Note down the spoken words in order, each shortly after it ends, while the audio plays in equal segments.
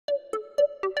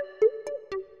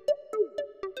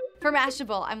For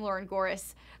Mashable, I'm Lauren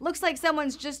Goris. Looks like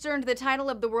someone's just earned the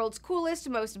title of the world's coolest,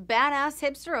 most badass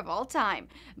hipster of all time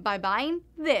by buying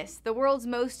this, the world's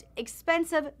most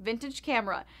expensive vintage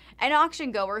camera. An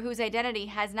auction goer whose identity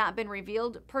has not been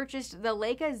revealed purchased the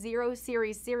Leica 0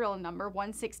 Series serial number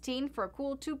 116 for a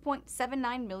cool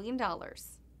 $2.79 million.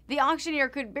 The auctioneer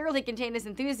could barely contain his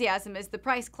enthusiasm as the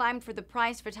price climbed for the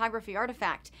prized photography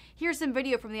artifact. Here's some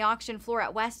video from the auction floor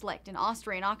at Westlicht, an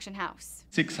Austrian auction house.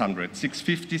 600,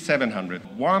 650, 700,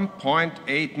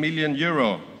 1.8 million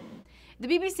euro. The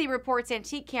BBC reports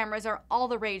antique cameras are all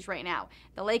the rage right now.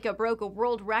 The Leica broke a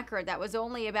world record that was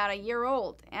only about a year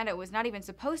old, and it was not even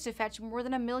supposed to fetch more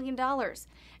than $1 million.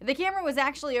 The camera was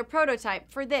actually a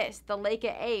prototype for this, the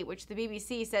Leica A, which the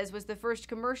BBC says was the first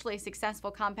commercially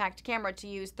successful compact camera to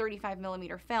use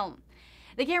 35mm film.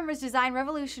 The camera's design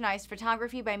revolutionized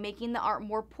photography by making the art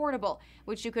more portable,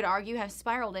 which you could argue have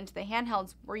spiraled into the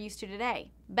handhelds we're used to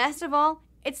today. Best of all,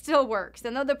 it still works,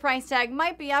 and though the price tag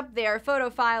might be up there,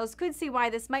 photophiles could see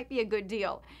why this might be a good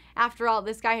deal. After all,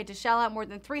 this guy had to shell out more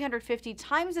than 350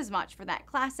 times as much for that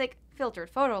classic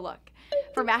filtered photo look.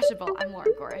 For Mashable, I'm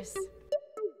Lauren Goris.